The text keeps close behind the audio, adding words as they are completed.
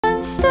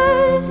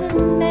monsters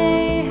and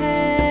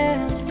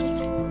mayhem.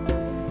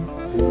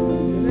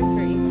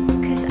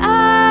 'Cause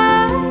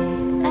I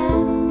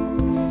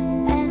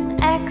am an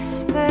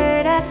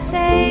expert at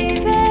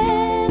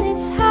saving.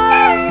 It's how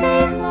I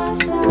save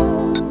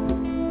myself.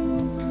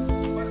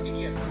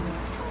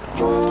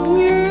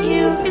 Won't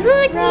you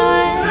run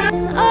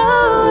away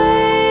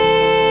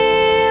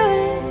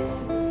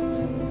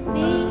with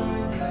me?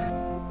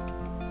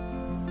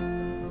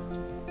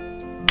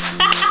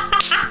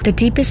 The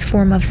deepest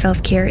form of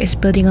self-care is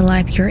building a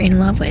life you're in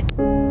love with.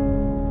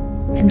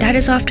 And that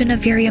is often a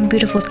very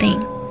unbeautiful thing.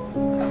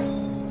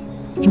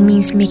 It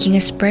means making a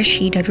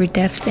spreadsheet of your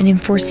depth and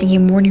enforcing a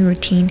morning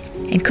routine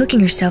and cooking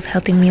yourself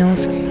healthy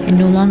meals and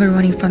no longer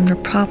running from your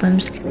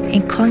problems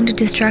and calling the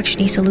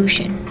distraction a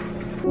solution.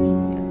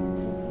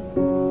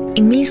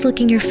 It means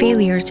looking your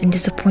failures and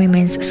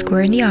disappointments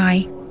square in the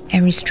eye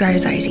and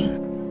re-strategizing.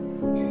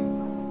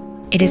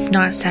 It is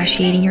not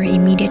satiating your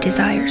immediate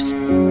desires.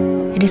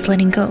 It is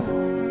letting go.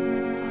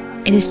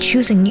 It is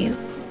choosing you.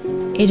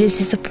 It is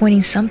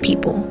disappointing some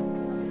people.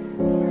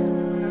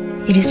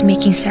 It is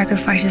making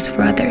sacrifices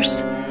for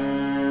others.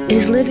 It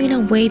is living in a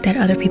way that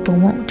other people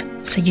won't,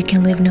 so you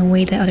can live in a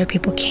way that other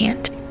people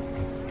can't.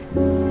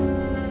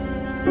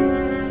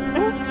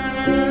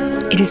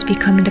 It is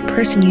becoming the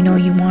person you know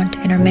you want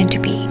and are meant to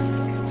be.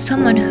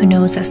 Someone who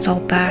knows that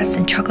salt baths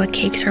and chocolate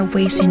cakes are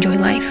ways to enjoy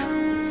life,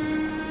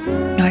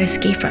 not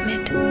escape from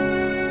it.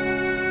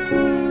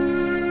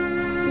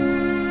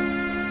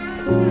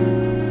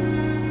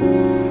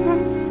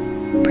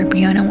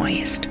 Brianna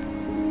Wyest.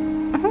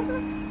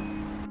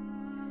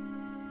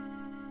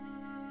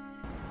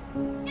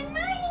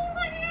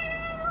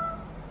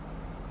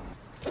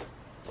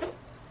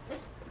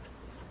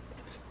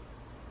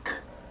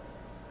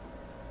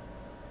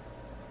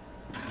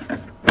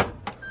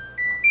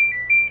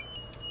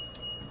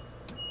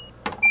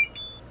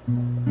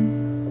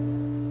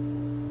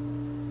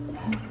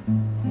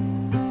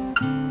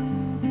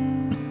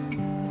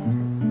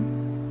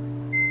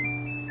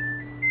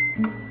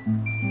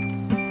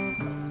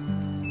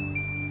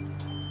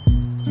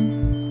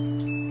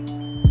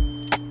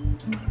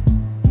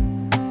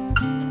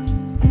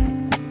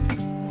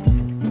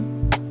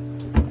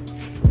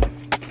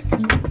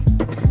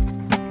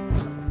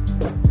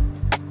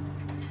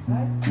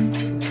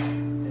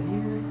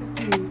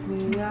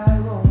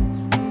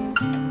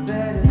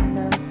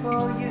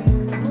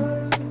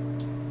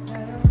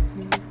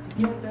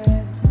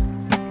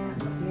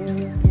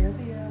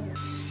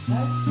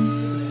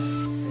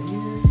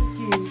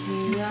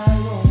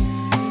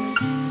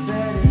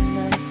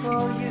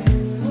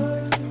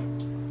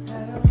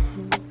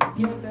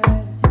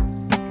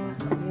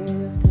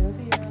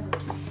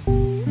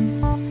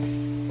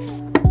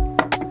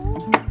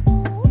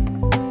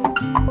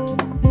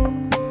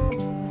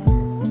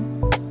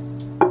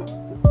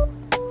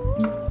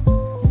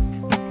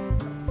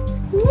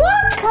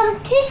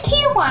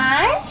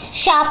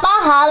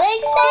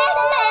 Shopaholic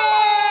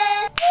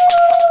segment.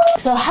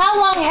 So how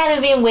long have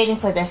you been waiting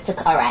for this to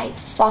arrive?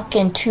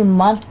 Fucking 2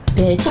 months,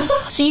 bitch.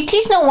 So you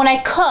guys know when I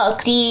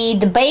cook,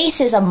 the base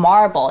is a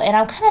marble, and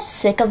I'm kind of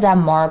sick of that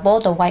marble,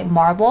 the white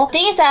marble.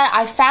 Thing is that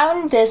I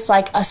found this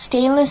like a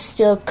stainless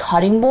steel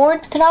cutting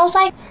board. Then I was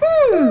like,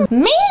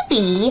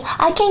 maybe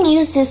I can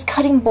use this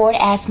cutting board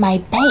as my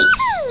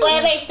base.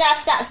 Wait,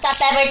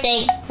 stop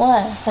everything.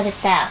 What? Put it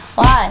down.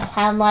 Why?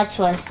 How much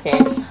was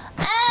this?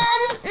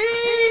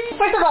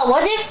 First of all,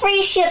 was it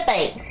free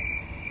shipping?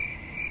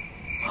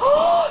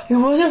 It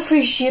wasn't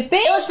free shipping?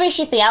 It was free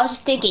shipping. I was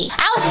thinking.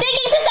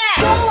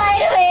 Sister! Don't lie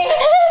to me.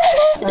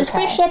 It was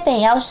free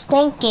shipping. I was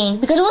thinking.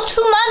 Because it was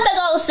 2 months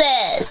ago,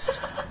 sis.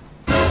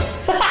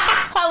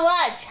 How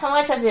much? How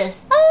much was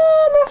this?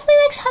 Roughly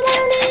like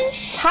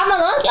 700-ish.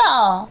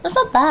 Yeah, that's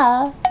not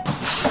bad.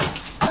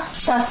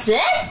 That's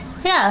it?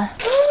 Yeah.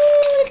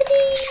 Ooh, look at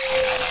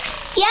these.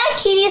 Yeah,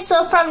 kitties,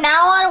 so from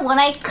now on, when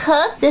I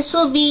cook, this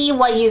will be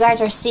what you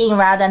guys are seeing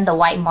rather than the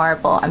white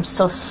marble. I'm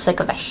so sick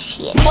of that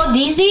shit. Well,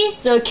 these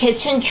days, the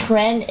kitchen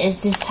trend is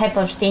this type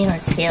of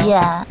stainless steel.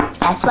 Yeah,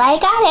 that's why I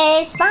got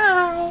it. It's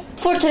fine.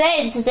 For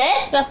today, this is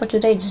it? Yeah, for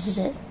today, this is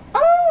it.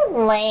 Oh,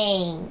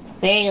 lame.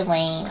 Very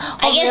lame.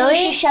 I guess really? we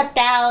should shut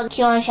down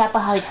Q2HAN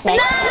Shopaholic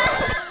segment. No!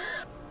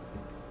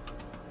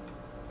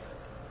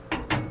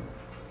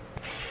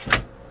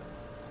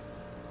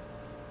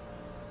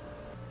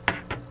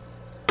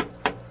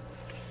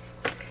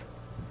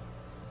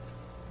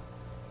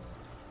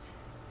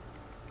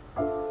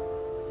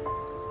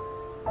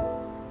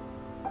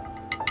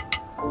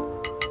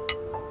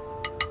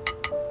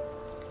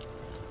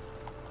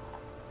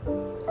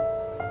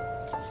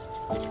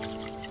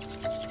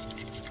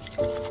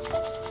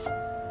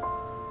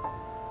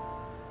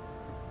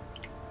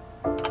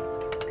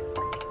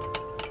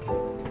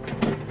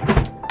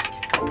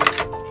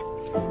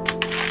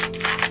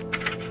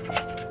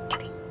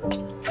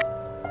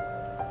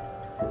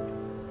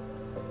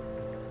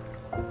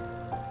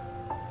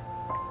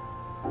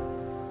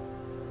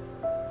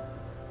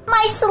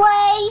 My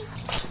slave.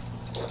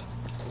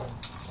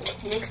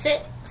 Mix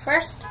it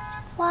first.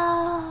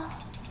 Wow.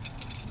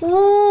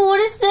 Ooh, what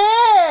is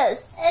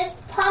this?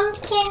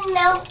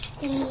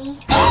 melty.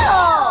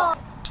 Oh!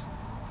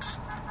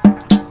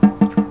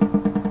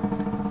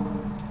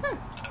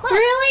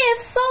 Really?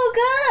 It's so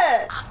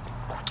good!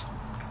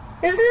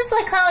 Isn't this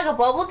like kind of like a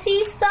bubble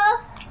tea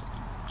stuff?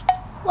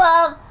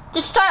 Well,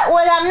 to start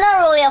with, I'm not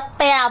really a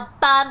fan of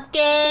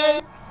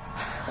pumpkin.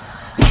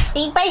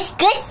 Anybody's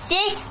good,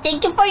 sis.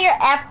 Thank you for your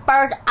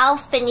effort. I'll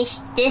finish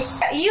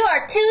this. You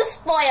are too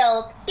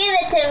spoiled. Give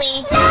it to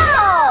me.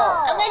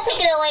 No! I'm gonna take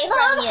it away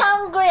from you.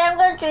 I'm hungry. I'm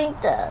gonna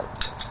drink this.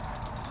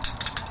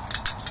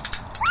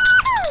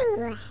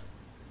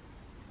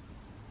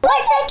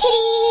 What's up,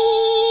 kitty?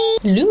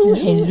 Hello,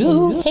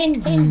 hello,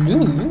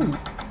 hello.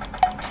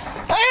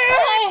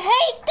 I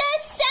hate the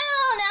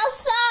sound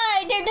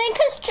outside. They're doing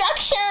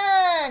construction.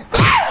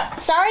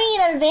 Sorry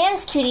in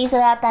advance, cuties,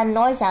 about that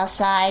noise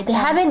outside. They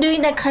have been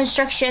doing that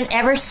construction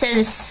ever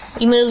since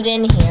you moved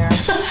in here.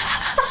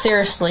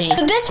 Seriously.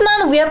 So this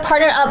month we have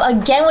partnered up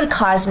again with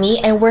Cosme,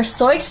 and we're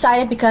so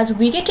excited because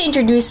we get to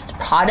introduce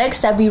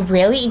products that we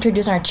rarely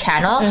introduce on our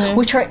channel,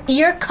 which are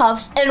ear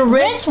cuffs and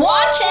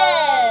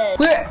wristwatches.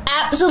 We're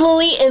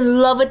absolutely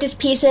in love with these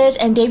pieces,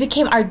 and they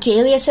became our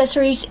daily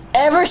accessories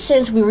ever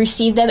since we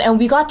received them, and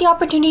we got the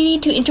opportunity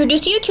to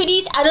introduce you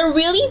cuties at a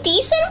really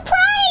decent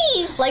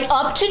price. Like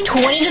up to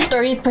 20 to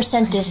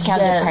 30%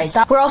 discounted price.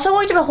 We're also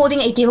going to be holding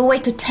a giveaway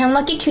to 10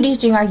 lucky cuties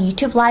during our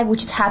YouTube live,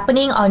 which is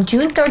happening on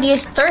June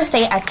 30th,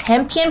 Thursday at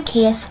 10 PM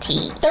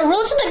KST. The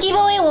rules of the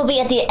giveaway will be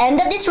at the end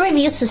of this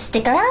review, so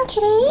stick around,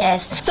 kitty.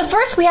 Yes. So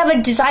first, we have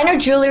a designer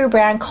jewelry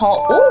brand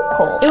called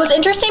OOCO. It was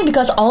interesting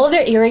because all of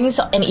their earrings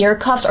and ear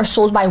cuffs are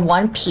sold by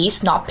one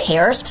piece, not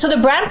pairs. So the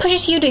brand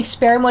pushes you to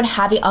experiment with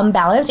having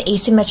unbalanced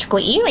asymmetrical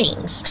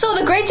earrings. So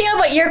the great thing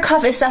about ear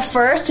cuff is that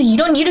first, you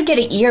don't need to get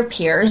an ear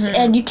pierce,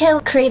 and you can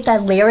create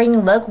that layering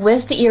look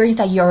with the earrings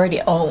that you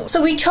already own.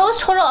 So we chose a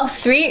total of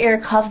 3 ear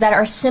cuffs that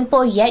are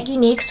simple yet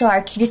unique, so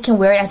our cuties can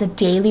wear it as a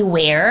daily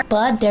wear.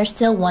 But they're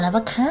still one of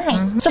a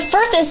kind. So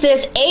first is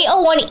this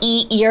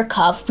A01E ear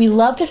cuff. We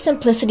love the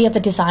simplicity of the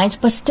designs,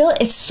 but still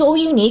it's so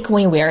unique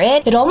when you wear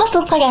it. It almost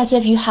looks like as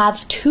if you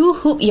have 2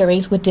 hoop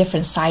earrings with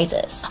different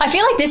sizes. I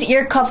feel like this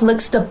ear cuff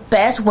looks the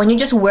best when you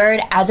just wear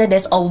it as it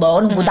is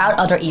alone without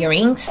other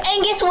earrings.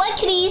 And guess what,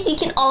 kitties? You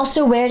can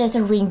also wear it as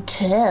a ring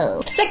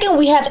too. Second,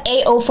 we have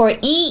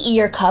A04E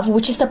ear cuff,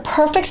 which is the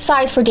perfect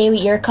size for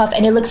daily ear cuff,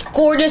 and it looks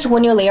gorgeous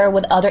when you layer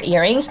with other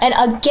earrings. And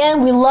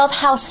again, we love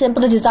how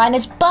simple the design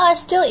is, but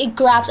still it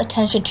grabs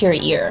attention to your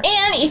ear.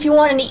 And if you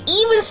want an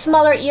even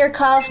smaller ear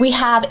cuff, we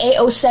have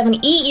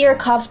A07E ear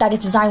cuff that is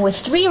designed with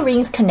 3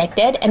 rings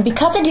connected, and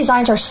because the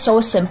designs are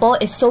so simple,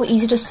 it's so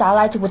easy to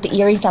stylize with the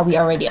earrings that we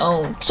already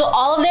own. So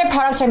all of their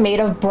products are made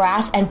of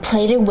brass and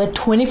plated with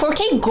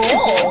 24K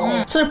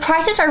gold. So the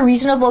prices are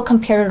reasonable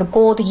compared to the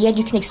gold, yet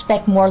you can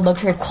expect more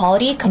luxury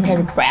quality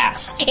compared to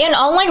brass. And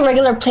unlike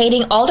regular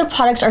plating, all the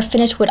products are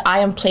finished with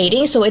iron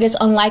plating, so it is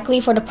unlikely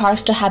for the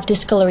products to have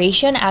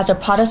discoloration, as the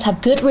products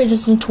have good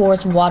resistance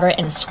towards water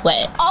and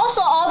sweat.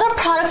 Also, all the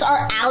products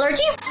are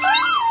allergy free.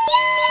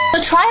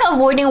 So try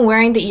avoiding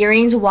wearing the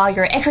earrings while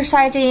you're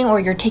exercising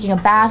or you're taking a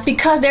bath,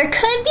 because there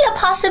could be a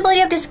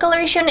possibility of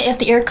discoloration if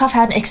the ear cuff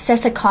had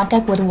excessive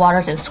contact with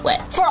waters and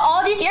sweat. For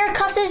all these ear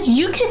cuffs,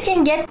 you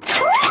can get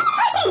 20%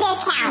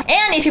 discount.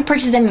 And if you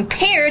purchase them in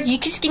pairs, you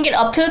can get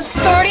up to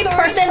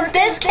 30%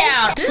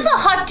 discount. This is a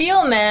hot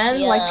deal, man.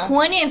 Yeah. Like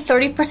 20 and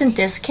 30%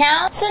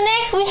 discount. So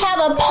next we have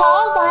a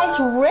PAULVICE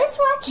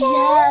wristwatch.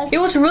 Yes. It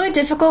was really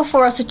difficult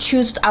for us to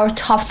choose our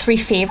top 3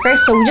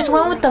 favorites, so we just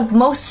went with the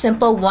most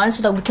simple one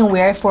so that we can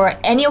wear it for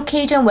any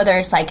occasion, whether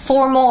it's like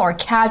formal or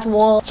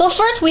casual. So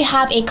first we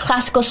have a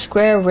classical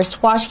square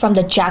wristwatch from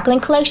the Jacqueline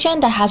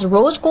collection that has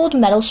rose gold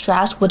metal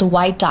straps with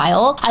white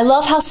dial. I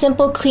love how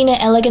simple, clean,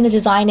 and elegant the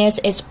design is.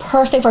 It's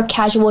perfect for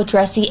casual,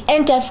 dressy,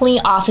 and definitely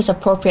office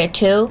appropriate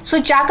too. So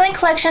Jacqueline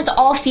collections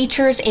all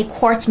features a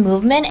quartz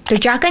movement. The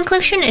Jacqueline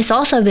collection is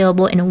also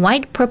available in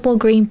white, purple,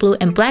 green, blue,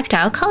 and black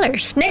dial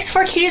colors. Next,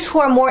 for cuties who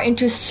are more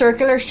into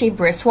circular shaped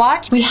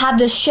wristwatch, we have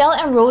the shell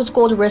and rose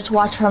gold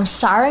wristwatch from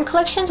Siren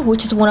collections,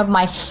 which is one of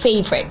my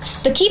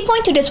favorites. The key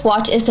point to this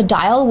watch is the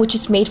dial, which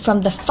is made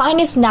from the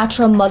finest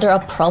natural mother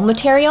of pearl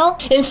material.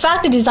 In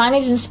fact, the design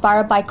is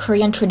inspired by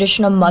Korean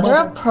traditional mother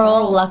of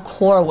pearl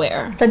lacquer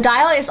ware. The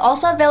dial is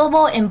also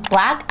available in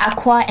black,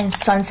 aqua, and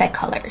sunset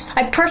colors.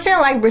 I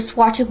personally like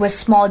wristwatches with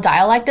small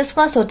dial like this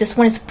one, so this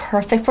one is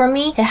perfect for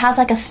me. It has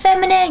like a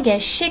feminine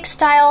yet chic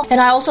style,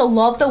 and I also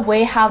love the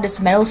way how this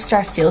metal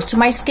strap feels to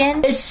my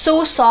skin. It's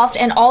so soft,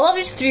 and all of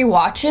these 3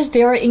 watches,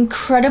 they are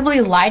incredibly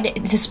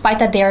light despite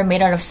that they are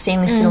made out of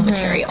stainless steel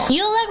material.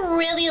 You look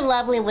really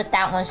lovely with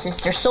that one,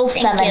 sister. So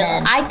Thank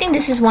feminine. you. I think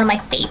this is one of my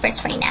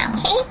favorites right now.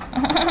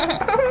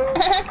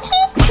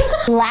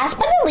 Last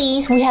but not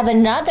least, we have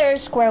another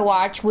square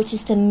watch, which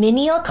is the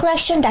Minial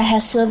collection that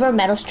has silver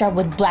metal strap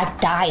with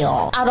black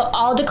dial. Out of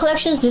all the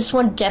collections, this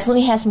one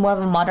definitely has more of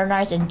a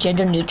modernized and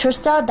gender neutral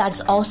style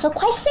that's also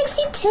quite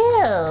sexy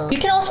too. You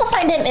can also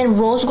find them in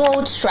rose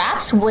gold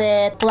straps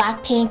with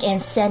black, pink,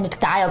 and sand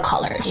dial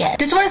colors. Yeah,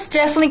 this one is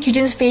definitely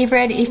Q2HAN's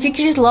favorite. If you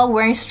just love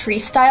wearing street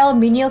style,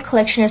 Minial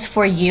collection is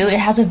for you. It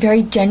has a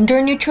very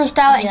gender neutral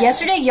style. And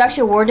yesterday you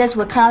actually wore this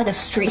with kind of like a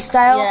street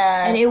style,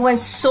 and it went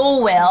so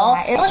well.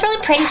 It was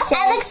really pretty.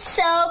 It looks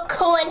so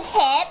cool and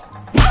hip.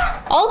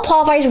 All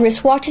PAULVICE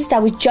wristwatches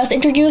that we just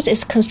introduced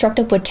is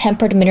constructed with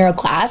tempered mineral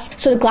glass,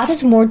 so the glass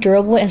is more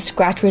durable and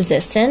scratch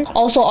resistant.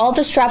 Also, all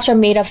the straps are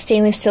made of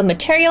stainless steel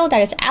material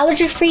that is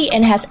allergy free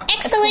and has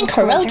excellent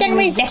corrosion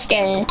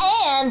resistance.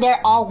 And they're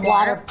all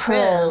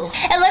waterproof.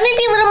 And let me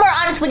be a little more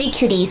honest with you,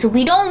 cuties.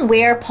 We don't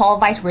wear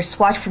PAULVICE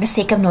wristwatch for the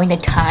sake of knowing the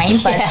time,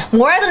 but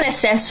more as an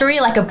accessory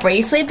like a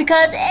bracelet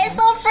because it's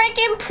so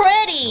freaking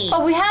pretty.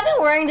 But we have been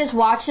wearing these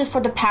watches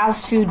for the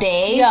past few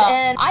days,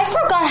 and I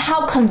forgot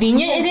how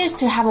convenient it is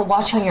to have a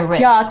watch on your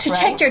wrist. Yeah, to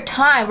check your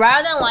time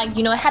rather than like,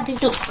 you know, have to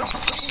do.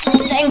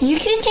 And you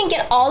guys can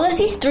get all of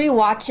these 3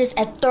 watches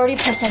at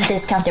 30%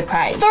 discounted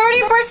price.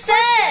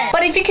 30%!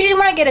 But if you just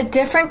want to get a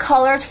different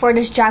colors for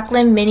this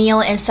Jacqueline,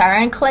 Minial, and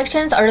Siren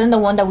collections, other than the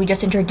one that we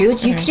just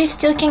introduced, you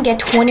still can get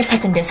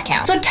 20%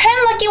 discount. So 10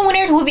 lucky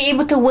winners will be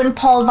able to win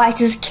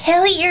PAULVICE's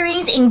Kelly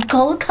earrings in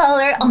gold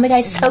color. Oh my god,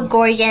 it's so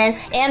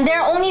gorgeous. And there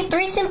are only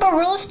 3 simple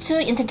rules to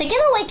enter the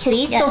giveaway,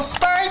 kitties. So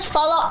first,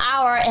 follow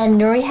our and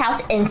Nuri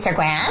House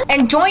Instagram.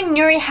 And join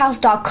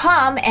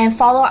nurihouse.com and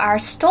follow our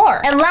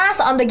store. And last,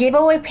 on the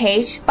giveaway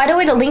page, by the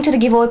way, the link to the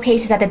giveaway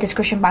page is at the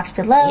description box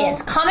below.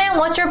 Yes, comment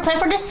what's your plan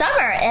for this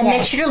summer and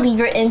make sure to leave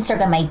your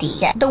Instagram ID.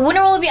 Yeah. The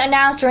winner will be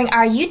announced during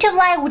our YouTube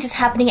live, which is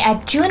happening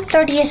at June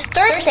 30th,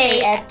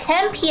 Thursday at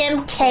 10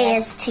 PM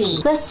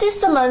KST. Let's do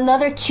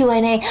another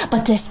Q&A,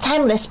 but this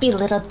time let's be a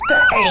little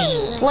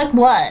dirty. Like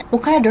what?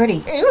 What kind of dirty?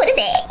 Ooh, what is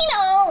it?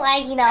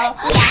 You know.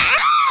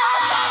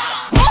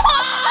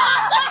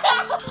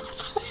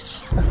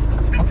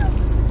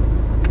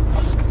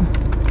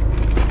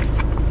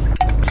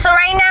 So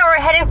right now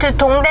we're heading to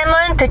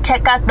Kongnamulbap to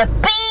check out the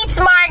beads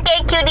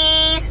market,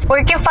 cuties, where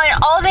you can find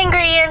all the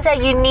ingredients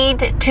that you need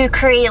to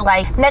create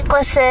like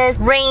necklaces,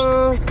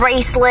 rings,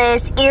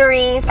 bracelets,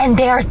 earrings, and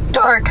they are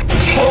dark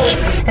tape.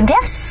 And they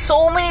have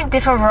so many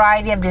different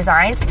variety of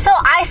designs. So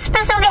I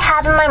specifically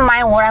have in my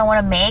mind what I want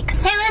to make.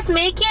 Hey, let's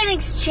make it an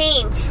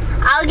exchange.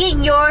 I'll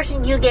get yours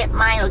and you get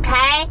mine,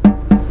 okay?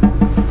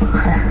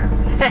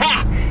 Is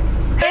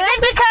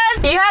it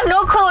because you have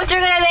no clue what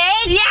you're gonna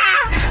make?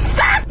 Yeah!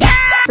 Fuck yeah!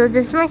 So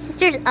this is my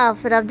sister's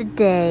outfit of the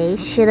day.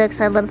 She looks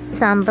like a little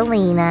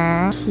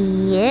Thumbelina.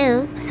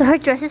 Cute. So her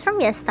dress is from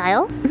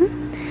YesStyle.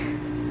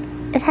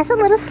 It has a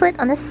little slit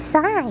on the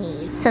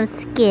side. Some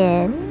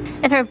skin.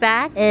 And her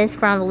bag is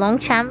from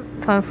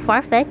Longchamp from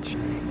Farfetch.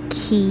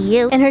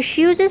 Cute. And her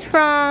shoes is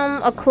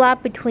from a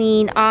collab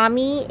between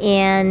Ami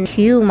and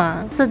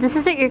Puma. So this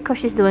is the ear cuff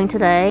she's doing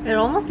today. It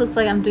almost looks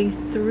like I'm doing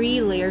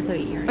 3 layers of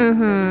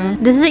earrings.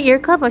 This is the ear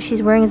cuff, what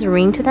she's wearing is a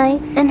ring today.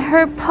 And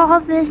her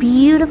PAULVICE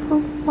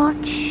beautiful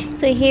watch.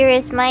 So here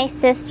is my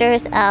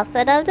sister's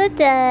outfit of the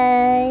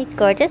day.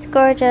 Gorgeous,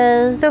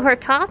 gorgeous. So her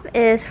top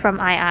is from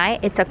Acai.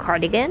 It's a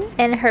cardigan.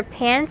 And her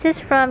pants is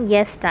from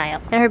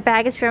YesStyle. And her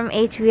bag is from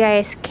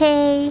HVISK.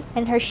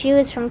 And her shoe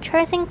is from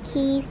Charles &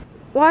 Keith.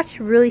 Watch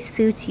really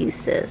suits you,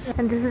 sis.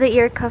 And this is the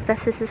ear cuff that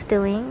sis is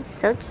doing.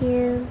 So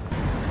cute.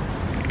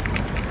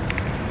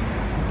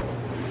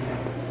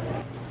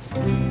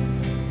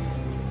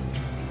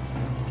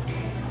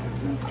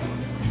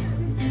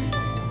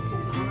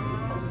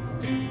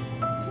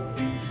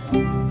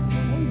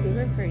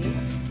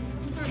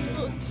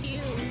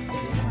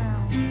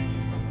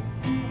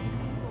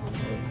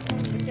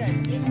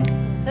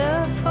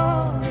 The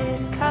fall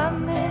is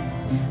coming,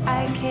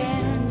 I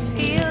can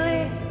feel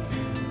it.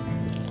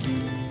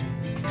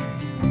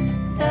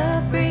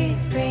 The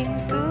breeze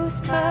brings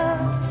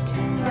goosebumps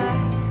to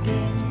my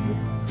skin.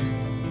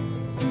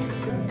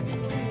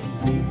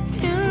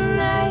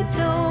 Tonight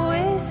the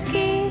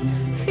whiskey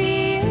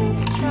feels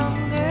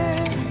stronger.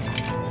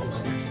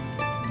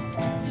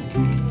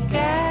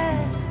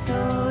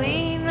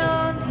 Gasoline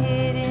on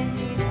hidden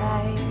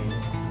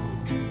desires.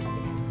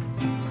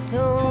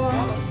 So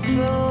I'll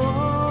throw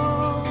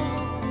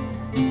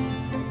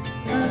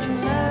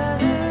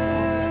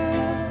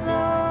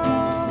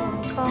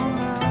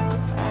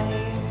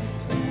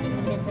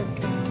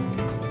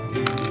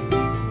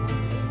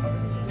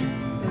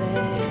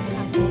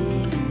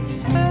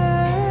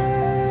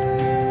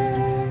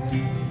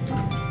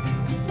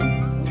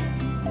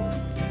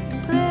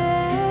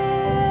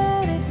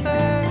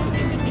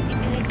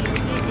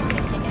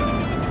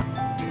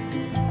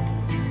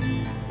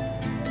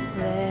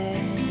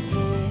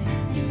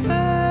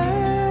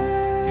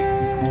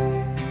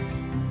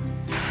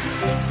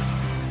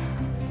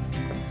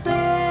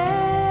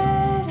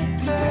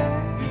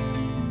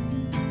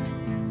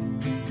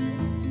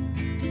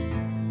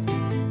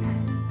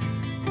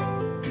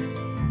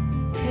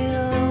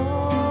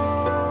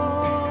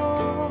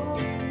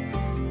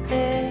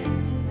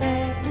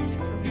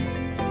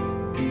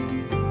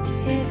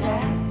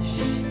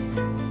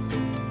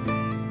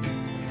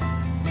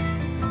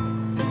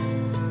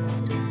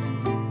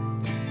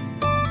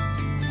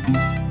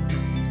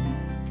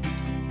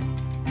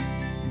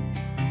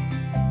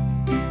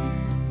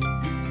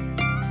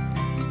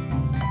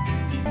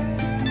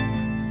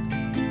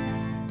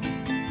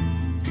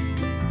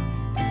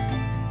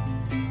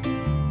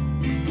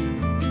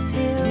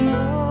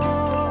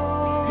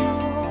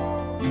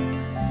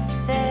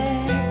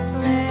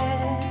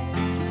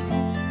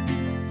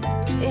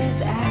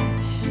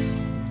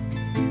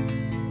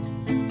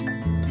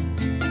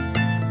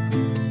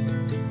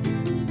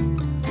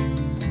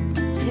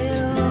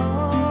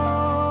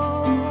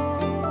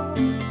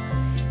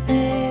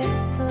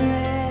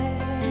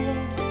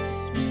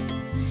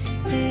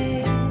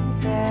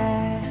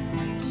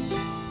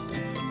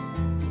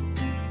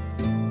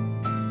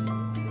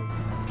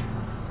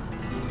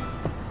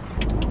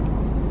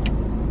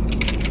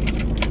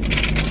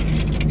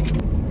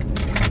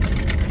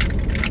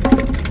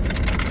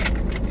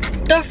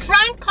The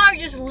front car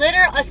just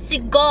littered a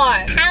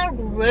cigar. How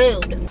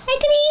rude. Hi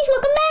goodies,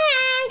 welcome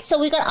back. So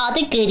we got all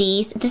the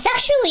goodies. This is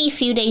actually a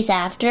few days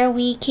after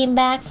we came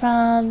back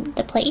from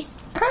the place.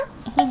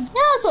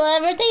 Yeah, so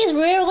everything is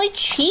really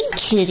cheap,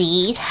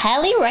 cuties.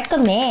 Highly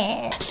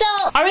recommend. So,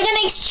 are we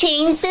gonna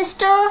exchange,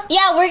 sister?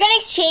 Yeah, we're gonna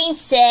exchange,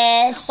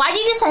 sis. Why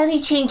did you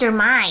suddenly change your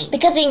mind?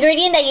 Because the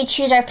ingredient that you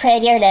choose are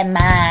prettier than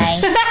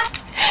mine.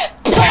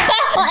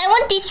 Well, I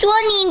want this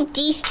one in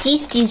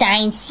this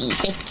design, see?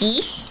 Like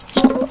this.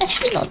 Oh,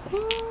 actually not.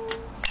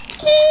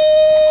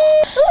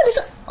 Oh, this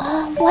one.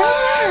 Oh,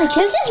 wow.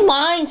 This is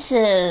mine,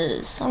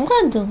 sis. I'm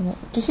gonna do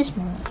it. This is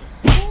mine.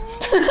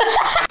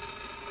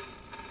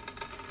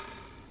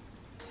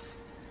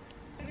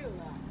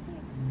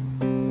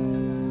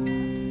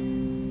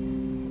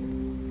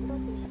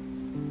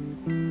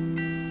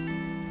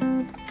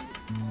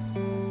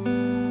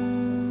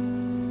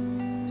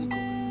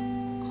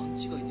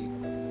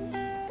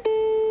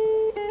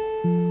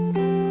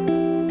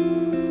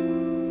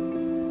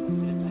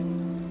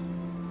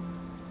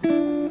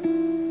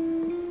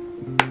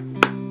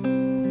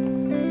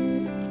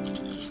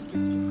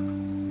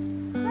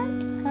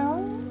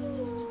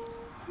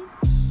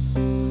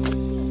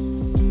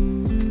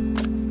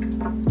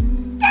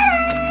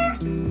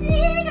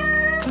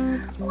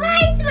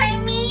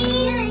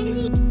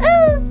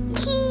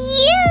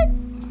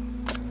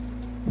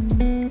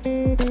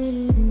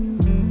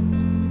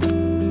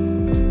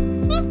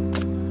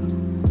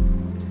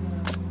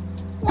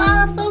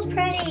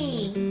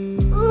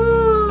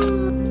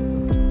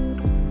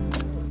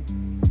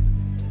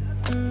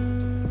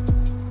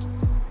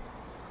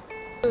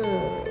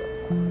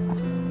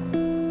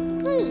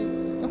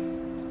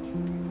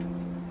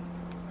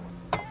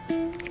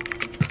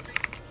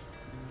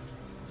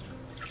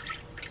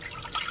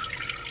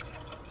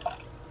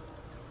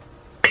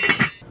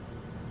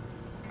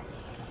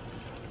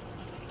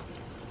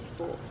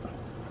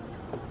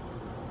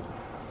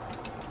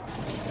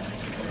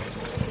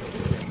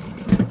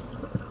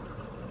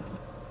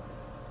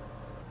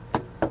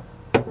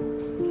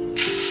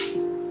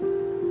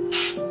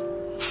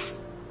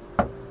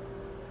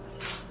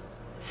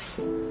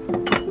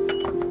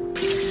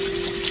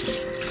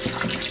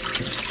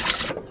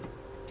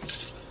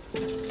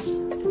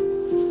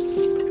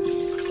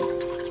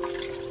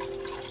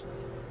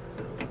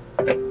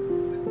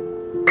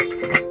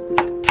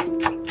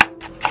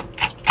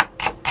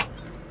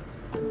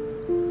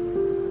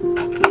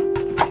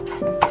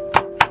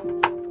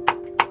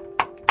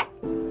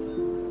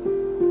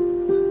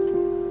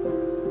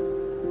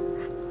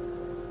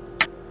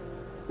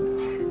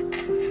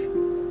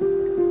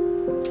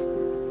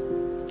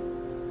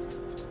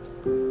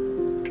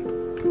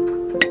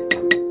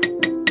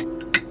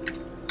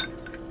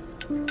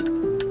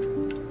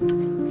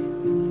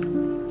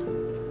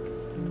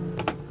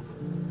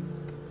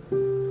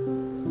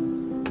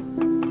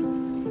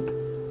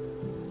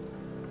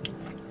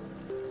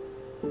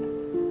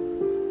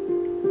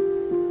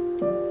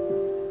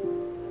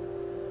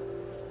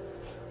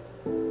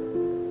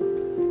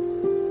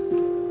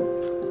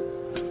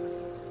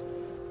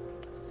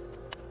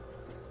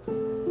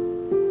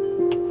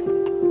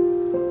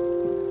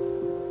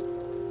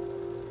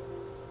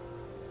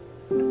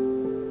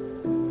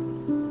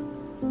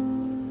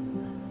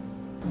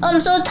 I'm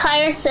so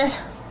tired, sis.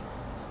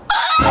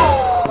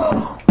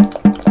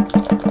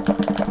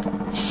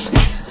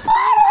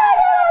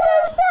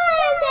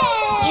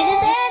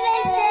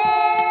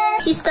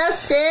 Stop,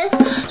 sis.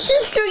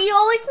 Sister, you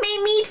always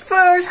made me eat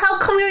first. How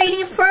come you're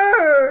eating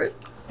first?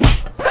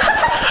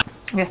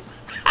 Okay.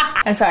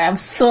 I'm sorry, I'm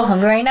so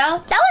hungry right now.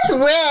 That was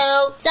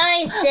rude.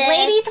 Sorry, sis.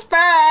 Ladies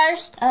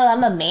first. Oh,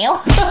 I'm a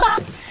male.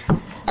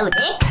 Oh,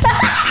 dick.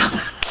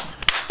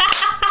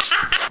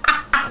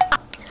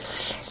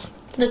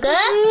 Look good?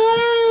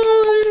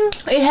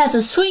 It has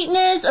a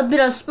sweetness, a bit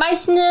of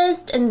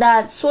spiciness, and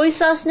that soy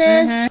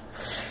sauceness.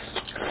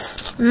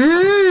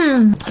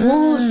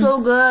 Ooh, so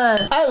good.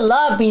 I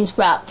love beans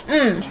wrapped.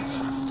 Cooperate.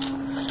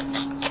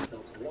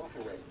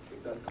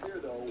 It's unclear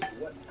though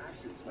what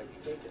actions might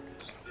be taken.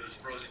 There's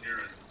frozen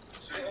urine.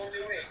 The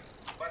only way.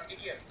 But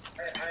again,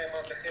 I am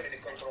under heavy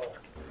control.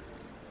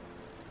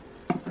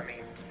 I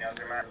mean, you know,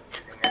 they're not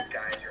using this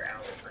guy as your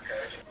outlet for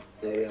coach.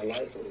 They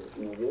realize that it's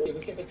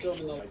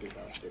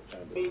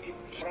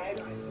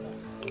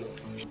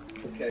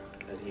okay.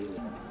 And he was.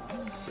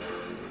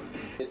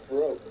 It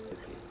broke.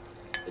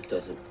 It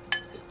doesn't.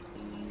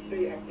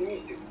 Stay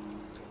optimistic.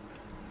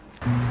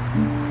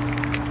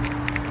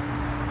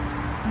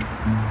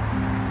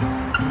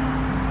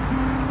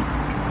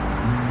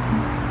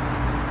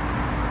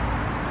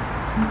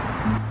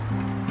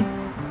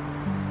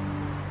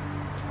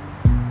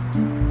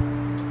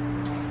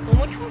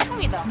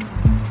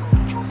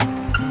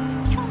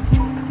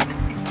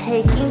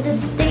 Taking the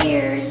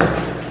stairs.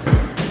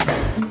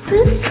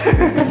 Sister.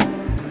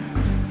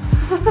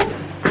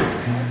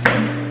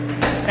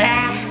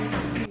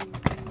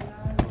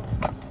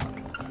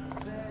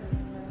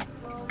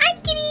 Hi,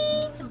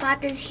 kitty. I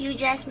bought this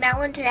huge ass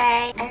melon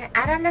today, and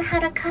I don't know how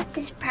to cut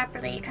this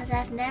properly because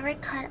I've never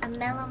cut a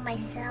melon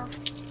myself.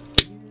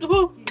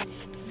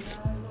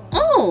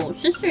 Oh,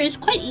 sister, it's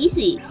quite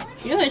easy.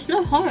 Yeah, it's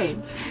not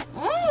hard.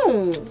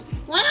 Oh,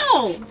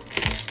 wow.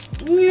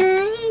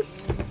 Nice.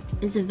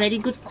 It's a very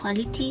good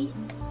quality.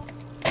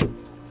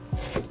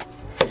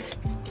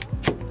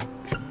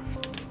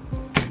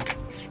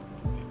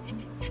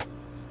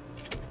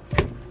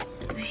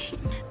 Oh shit.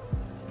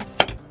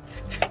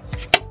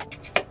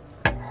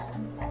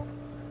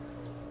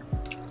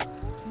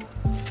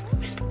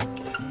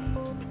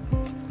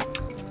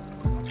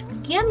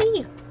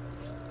 Yummy.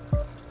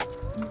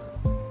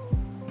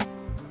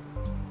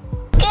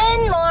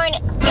 Good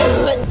morning.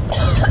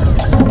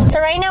 So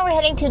right now we're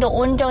heading to the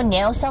Onjo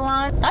nail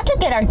salon. Not to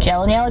get our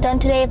gel nail done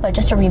today, but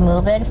just to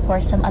remove it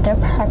for some other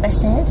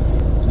purposes.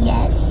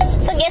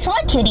 Yes. So guess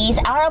what, cuties?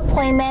 Our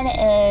appointment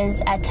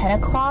is at 10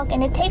 o'clock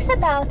and it takes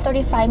about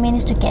 35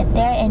 minutes to get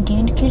there. And do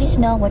you cuties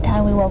know what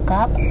time we woke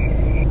up?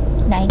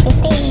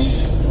 9:15.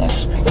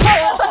 Yes.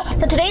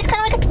 So today's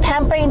kind of like a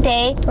pampering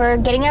day. We're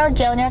getting our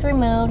gel nails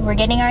removed. We're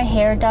getting our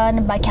hair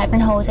done by Captain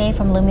Jose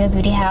from Lumio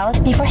Beauty House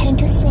before heading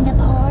to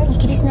Singapore. You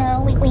cuties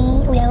know we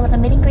have a little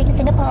meet and greet in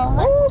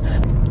Singapore.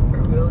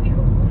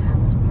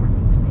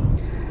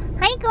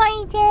 Hi,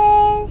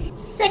 gorgeous.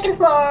 Second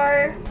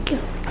floor. Go.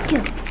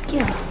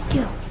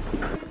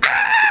 Ah!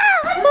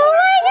 Oh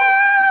my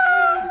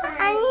god!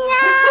 안녕.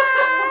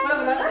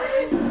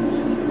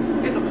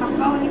 그래도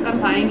가까우니까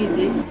다행이지.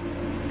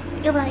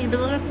 이거 봐, 이거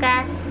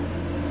누굴까?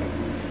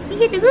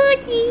 이게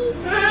누구지?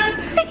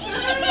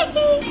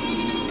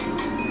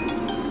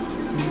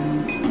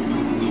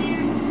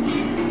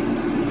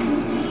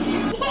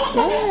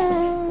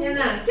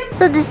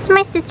 So this is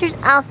my sister's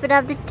outfit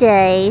of the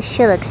day.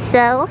 She looks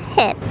so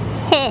hip.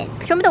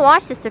 Show me the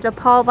watch, sister. The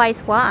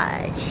PAULVICE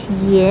watch.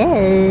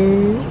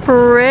 Yes.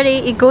 Pretty.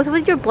 It goes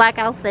with your black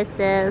outfit,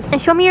 sis. And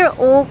show me your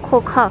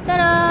OOCO cuff.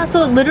 Ta-da!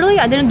 So literally,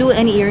 I didn't do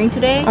any earring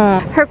today.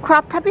 Her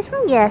crop top is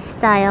from Yes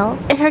Style.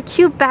 And her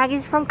cute bag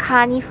is from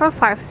Connie from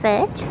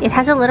Farfetch. It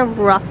has a little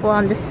ruffle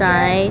on the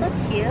side. So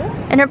cute.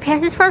 And her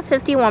pants is from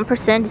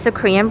 51%. It's a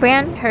Korean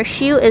brand. Her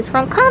shoe is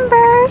from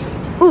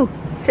Converse. Ooh,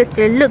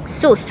 sister looks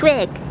so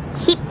swag.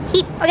 Hip.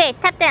 Okay,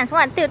 tap dance.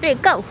 1, 2, 3,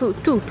 go.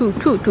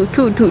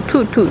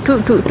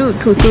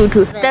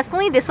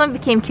 Definitely this one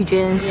became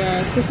Q2HAN.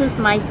 Yes, this is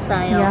my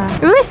style. Yeah.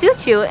 It really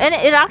suits you. And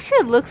it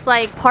actually looks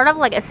like part of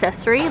like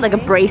accessory, like a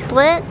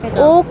bracelet.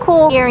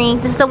 OOCO earring.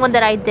 This is the one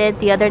that I did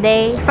the other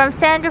day. It's from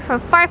Sandra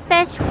from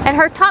Farfetch. And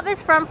her top is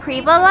from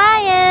Priva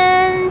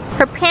Lions.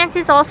 Her pants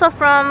is also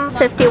from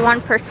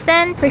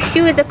 51%. Her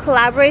shoe is a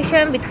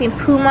collaboration between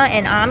Puma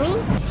and Ami.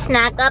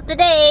 Snack of the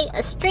day,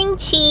 a string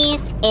cheese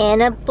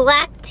and a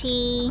black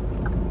tea.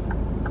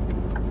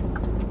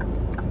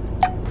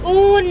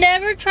 Ooh,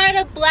 never tried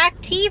a black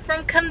tea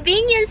from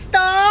convenience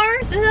store.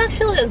 This is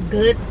actually a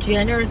good,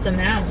 generous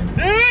amount.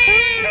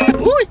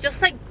 Ooh, it's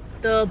just like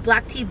the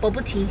black tea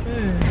bubble tea.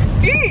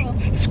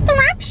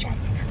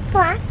 Scrumptious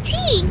black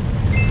tea.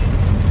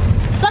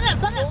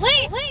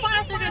 Wait,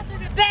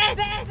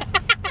 bad.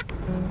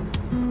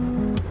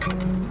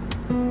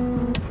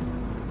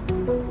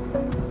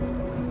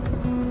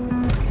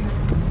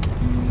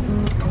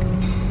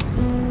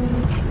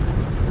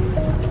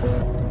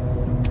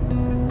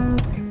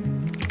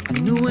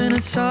 When I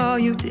saw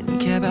you, didn't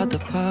care about the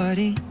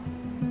party.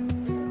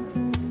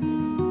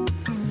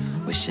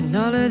 Wishing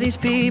all of these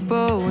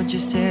people would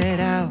just head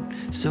out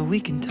so we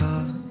can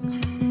talk.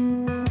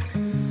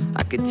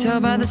 I could tell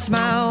by the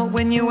smile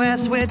when you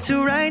asked where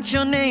to write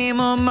your name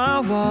on my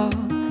wall.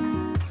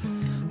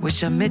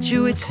 Wish I met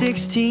you at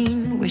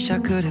 16. Wish I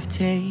could have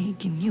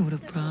taken you to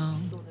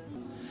prom.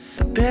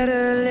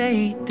 Better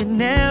late than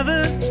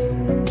never.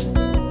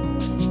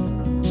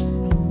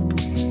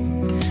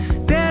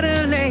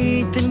 Better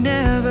late than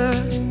never.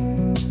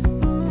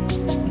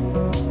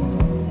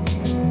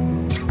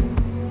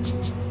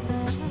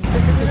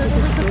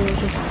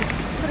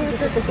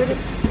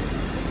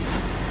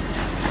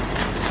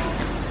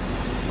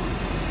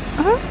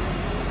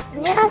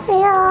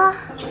 안녕하세요.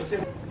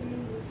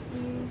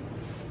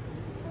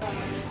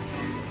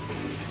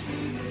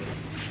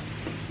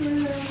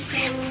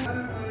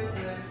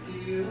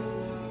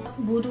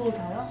 모두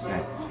다요?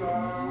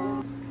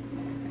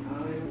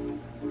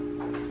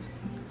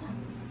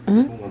 응?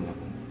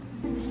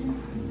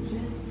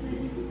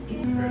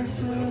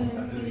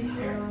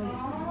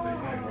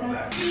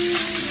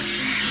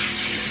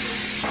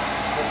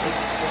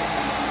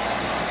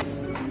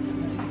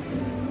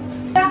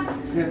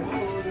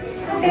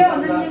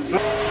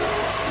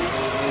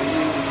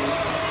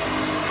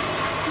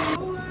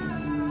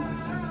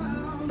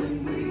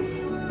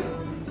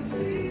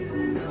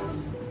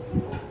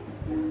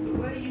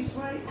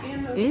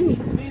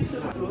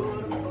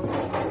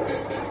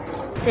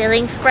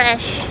 feeling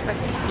fresh.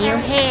 New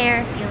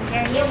hair.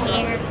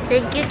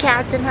 Thank you,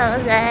 Captain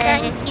Jose.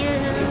 Thank you.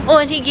 Oh,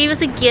 and he gave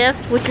us a gift,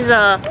 which is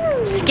a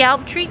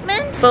scalp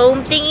treatment.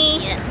 Foam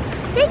thingy.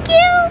 Thank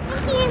you.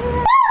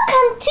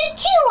 Welcome to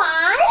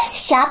Q2HAN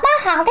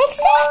Shopaholic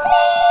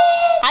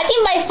segment. I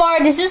think by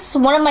far this is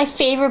one of my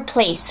favorite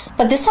places.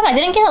 But this time I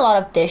didn't get a lot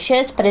of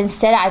dishes, but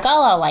instead I got a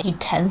lot of like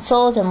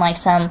utensils and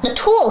like the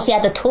tools. Yeah,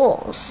 the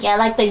tools. Yeah,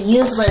 like the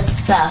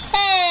useless stuff.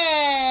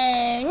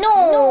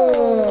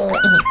 No.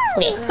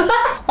 Okay. Well,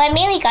 I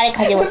mainly got it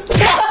because it was.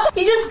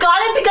 You just got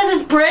it because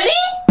it's pretty?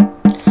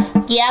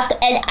 Yep,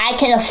 and I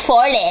can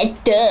afford it.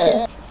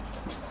 Duh.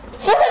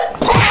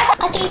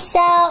 Okay,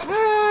 so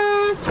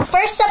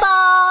first of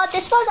all,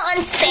 this was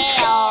on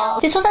sale.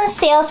 This was on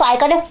sale, so I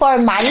got it for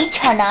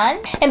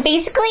 12,000원. And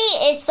basically,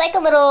 it's like a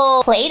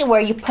little plate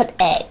where you put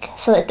egg,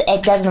 so that the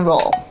egg doesn't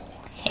roll.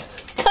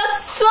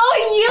 That's so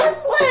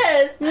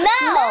useless!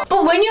 No!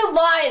 But when you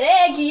buy an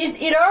egg,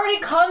 it already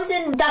comes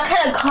in that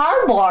kind of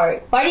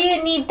cardboard. Why do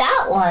you need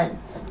that one?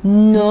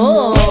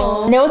 No.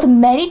 There was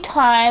many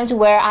times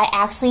where I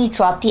accidentally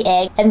dropped the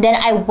egg and then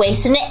I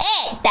wasted an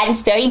egg. That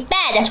is very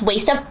bad. That's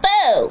waste of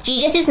food.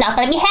 Jesus is not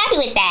going to be happy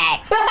with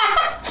that.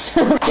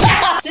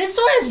 This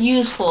one is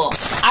useful.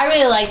 I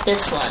really like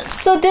this one.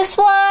 So this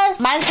was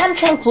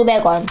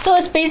 13,900원. So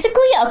it's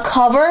basically a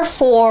cover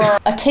for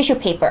a tissue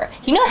paper.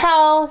 You know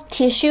how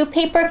tissue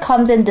paper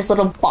comes in this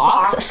little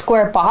box, a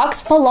square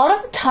box? But a lot of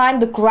the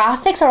time, the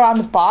graphics around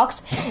the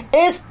box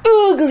is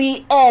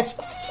ugly as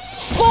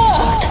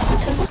fuck.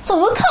 So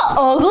look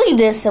how ugly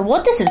this is.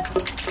 What is it?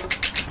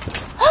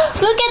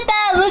 Look at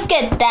that, look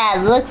at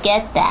that, look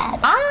at that.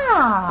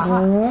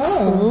 Ah.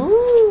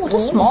 Ooh,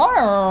 that's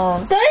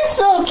smart. That is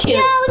so cute.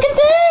 Yeah, look at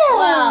that.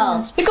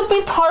 Wow. It could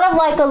be part of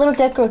like a little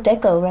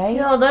deco, right?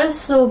 Yeah, that is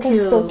so cute.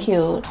 That's so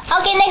cute.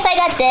 Okay, next I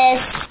got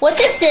this. What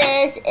this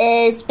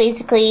is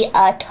basically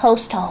a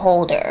toast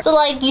holder. So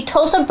like you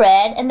toast the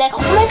bread and then,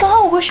 oh my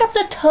god, where's up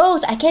the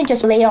toast? I can't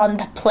just lay it on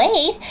the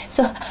plate.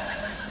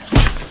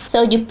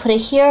 So you put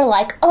it here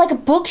like a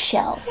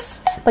bookshelf,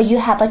 but you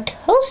have a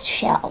toast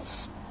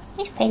shelf.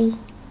 It's pretty.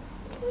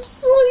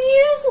 So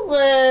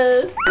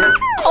useless.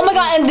 Oh my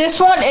god, and this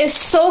one is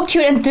so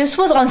cute, and this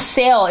was on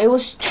sale. It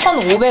was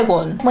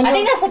 1,500원. I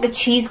think that's like a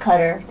cheese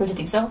cutter. Don't you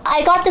think so?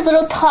 I got this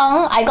little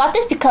tongue. I got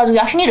this because we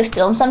actually need to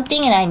film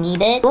something and I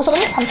need it. It was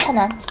only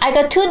 3,000원. I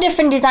got two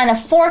different design of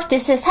forks.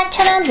 This is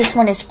 4,000원. This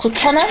one is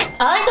 9,000원.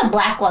 I like the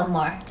black one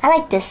more. I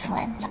like this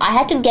one. I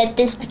had to get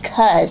this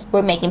because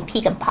we're making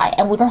pecan pie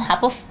and we don't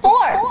have a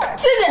fork.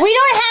 We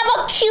don't have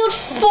a cute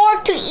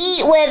fork to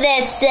eat with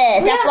this,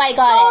 sis. That's why I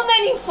got it. So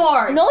many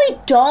forks. No, we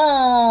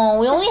don't.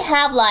 We only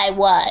have like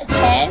what?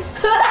 10?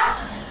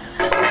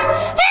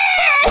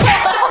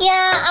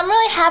 Yeah, I'm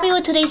really happy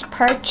with today's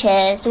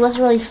purchase. It was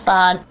really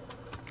fun.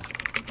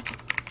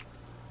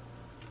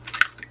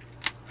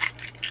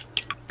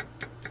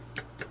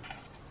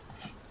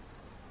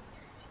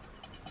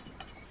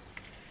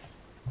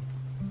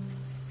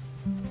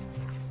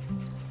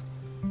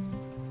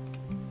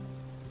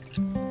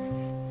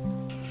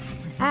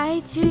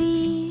 I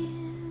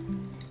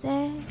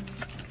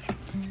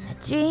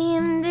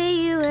dreamed that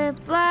you were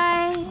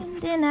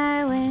blind and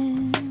I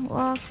went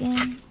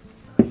walking,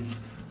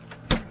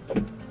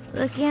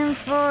 looking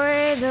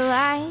for the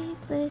light,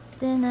 but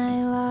then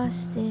I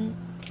lost it,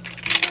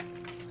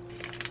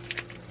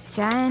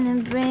 trying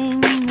to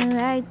bring the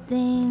right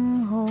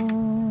thing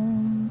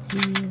home to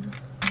you.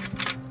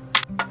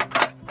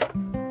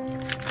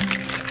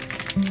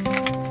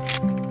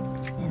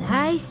 And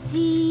I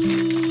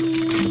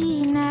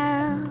see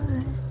now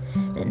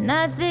that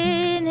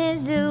nothing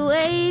is a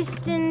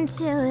waste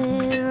until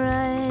it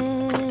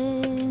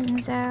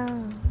runs out.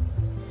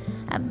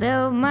 I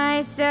built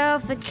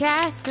myself a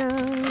castle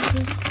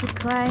just to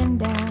climb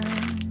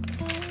down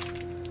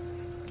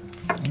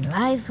and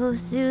rifle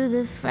through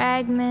the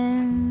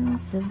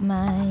fragments of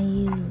my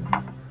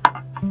youth.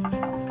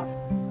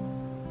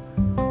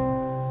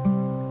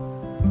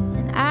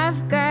 And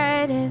I've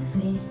got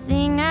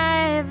everything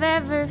I've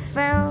ever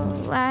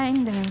felt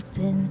lined up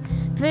in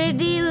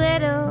pretty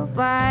little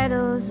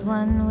bottles,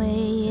 one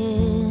way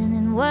in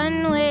and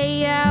one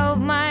way out.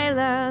 My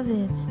love,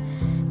 it's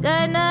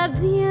gonna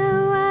be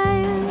a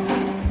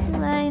while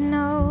till I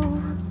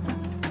know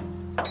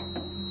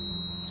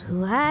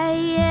who I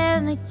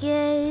am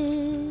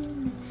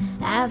again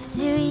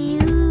after you.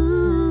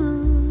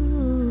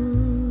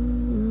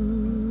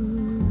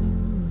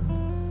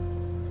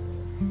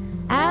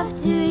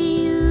 After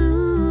you.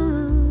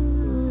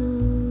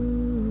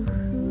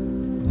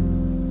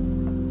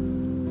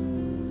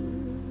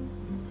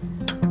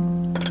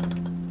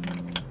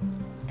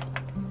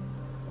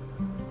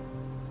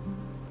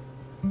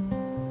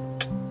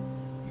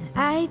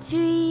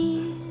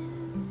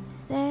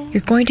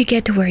 You're going to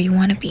get to where you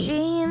want to be.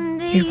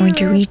 You're going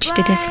to reach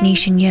the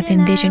destination you have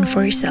envisioned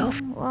for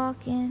yourself.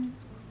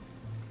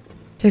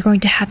 You're going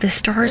to have the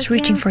stars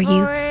reaching for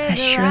you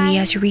as surely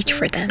as you reach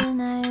for them.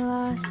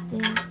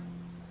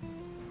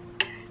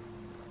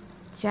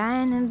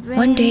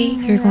 One day,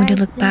 you're going to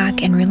look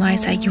back and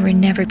realize that you were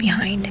never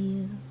behind.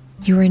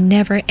 You were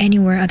never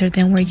anywhere other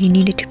than where you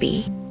needed to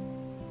be.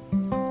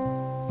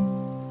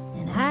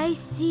 And I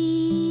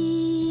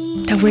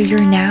see That where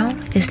you're now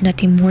is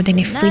nothing more than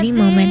a fleeting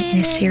moment in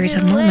a series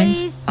of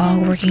moments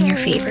all working in your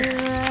favor.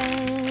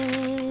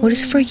 What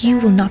is for you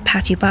will not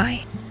pass you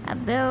by.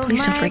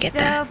 Please don't forget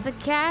that.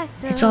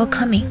 It's all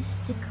coming.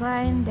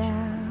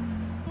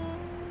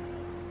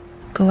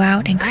 Go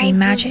out and create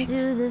magic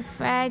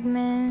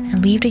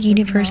and leave the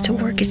universe to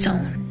work its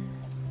own.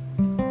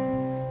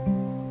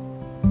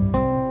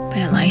 By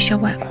Elisha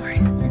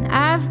Waghorn. And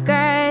I've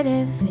got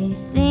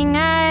everything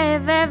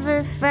I've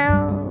ever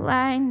felt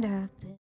lined up.